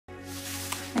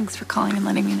Thanks for calling and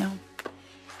letting me know.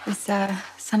 Is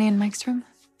Sonny in Mike's room?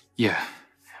 Yeah.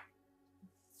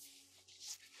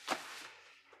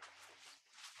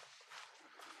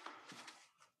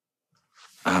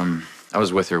 I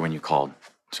was with her when you called,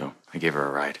 so I gave her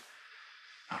a ride.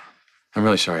 I'm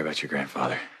really sorry about your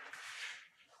grandfather.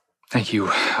 Thank you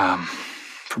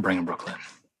for bringing Brook Lynn.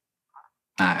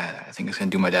 I think it's gonna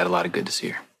do my dad a lot of good to see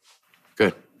her.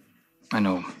 Good. I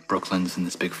know Brook Lynn's in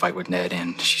this big fight with Ned,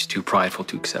 and she's too prideful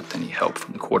to accept any help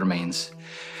from the Quartermains.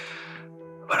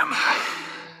 But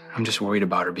I'm just worried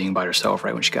about her being by herself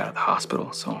right when she got out of the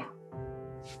hospital, so...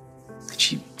 Did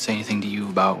she say anything to you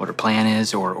about what her plan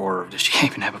is, or does she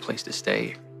even have a place to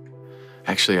stay?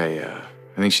 Actually, I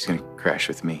think she's gonna crash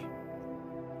with me.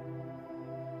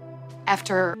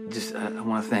 After... I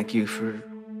want to thank you for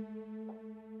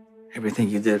everything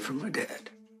you did for my dad.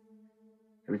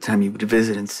 Every time you would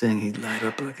visit and sing, he'd light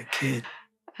up like a kid.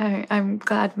 I'm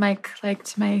glad Mike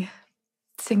liked my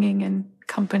singing and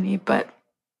company, but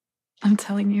I'm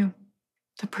telling you,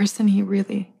 the person he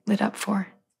really lit up for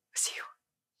was you.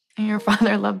 And your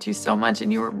father loved you so much,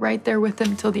 and you were right there with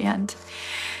him till the end.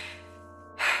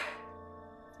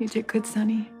 You did good,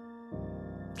 Sonny.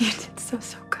 You did so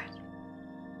good.